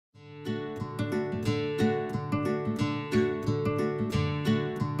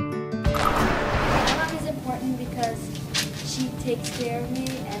takes care of me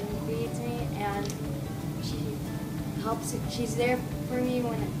and feeds me, and she's there for me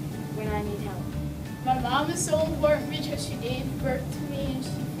when I need help. My mom is so important because she gave birth to me and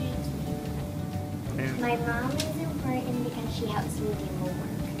she feeds me. My mom is important because she helps me do homework.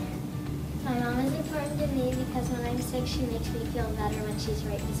 My mom is important to me because when I'm sick, she makes me feel better when she's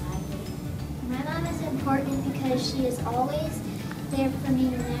right beside me. My mom is important because she is always there for me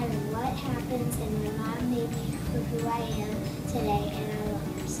no matter what happens, and my mom made me who I am today, and I love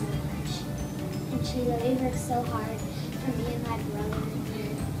her so much. And she really works so hard for me and my brother and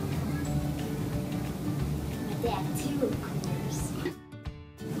my dad too, of course.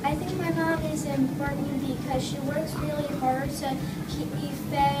 I think my mom is important because she works really hard to keep me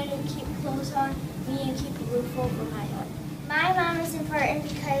fed and keep clothes on me and keep a roof over my head. My mom is important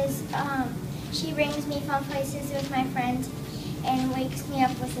because she brings me fun places with my friends and wakes me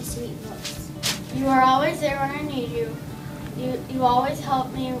up with a sweet voice. You are always there when I need you. You always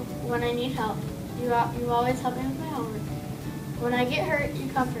help me when I need help. You always help me with my homework. When I get hurt, you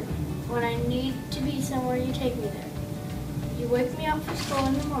comfort me. When I need to be somewhere, you take me there. You wake me up for school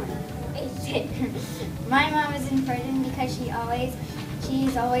in the morning. My mom is important because she's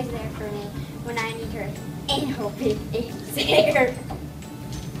always there for me when I need her and hoping it's there.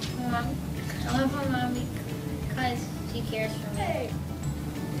 I love my mom because she cares for me.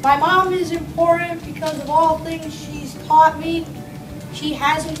 My mom is important because of all things she's taught me. She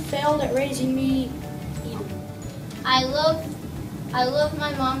hasn't failed at raising me either. I love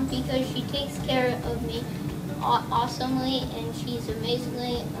my mom because she takes care of me awesomely and she's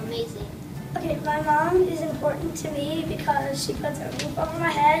amazingly amazing. Okay, my mom is important to me because she puts a roof over my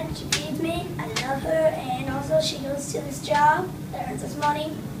head, she feeds me, I love her, and also she goes to this job that earns us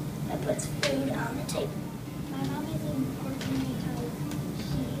money that puts food on the table. My mom is important because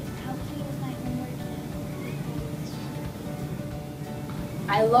she helps me with my homework.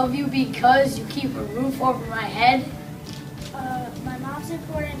 I love you because you keep a roof over my head. My mom's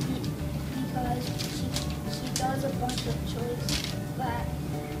important because she does a bunch of chores that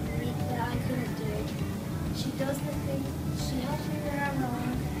I couldn't do. She does the things, she helps me when I'm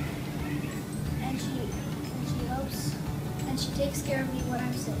wrong, and she takes care of me when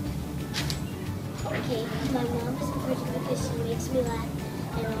I'm sick. Okay, my mom is important because she makes me laugh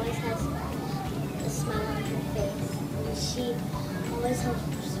and always has a smile on her face. And she always helps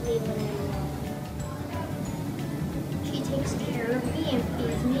me when I'm wrong. She takes care of me and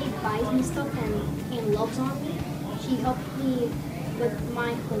feeds me, buys me stuff, and loves on me. She helps me with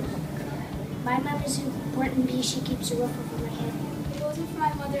my homework. My mom is important because she keeps a roof over my head. If it wasn't for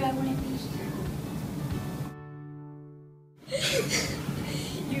my mother, I wouldn't be here.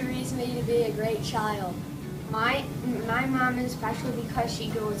 You raised me to be a great child. My mom is special because she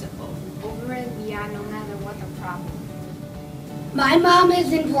goes over and beyond no matter what the problem. My mom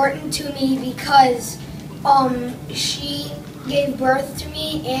is important to me because she gave birth to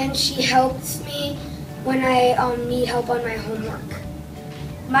me and she helps me when I need help on my homework.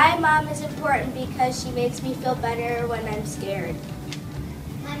 My mom is important because she makes me feel better when I'm scared.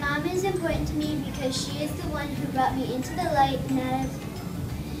 My mom is important to me because she is the one who brought me into the light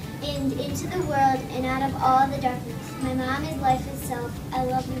and into the world and out of all the darkness. My mom is life itself. I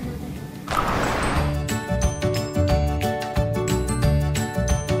love you, Mother.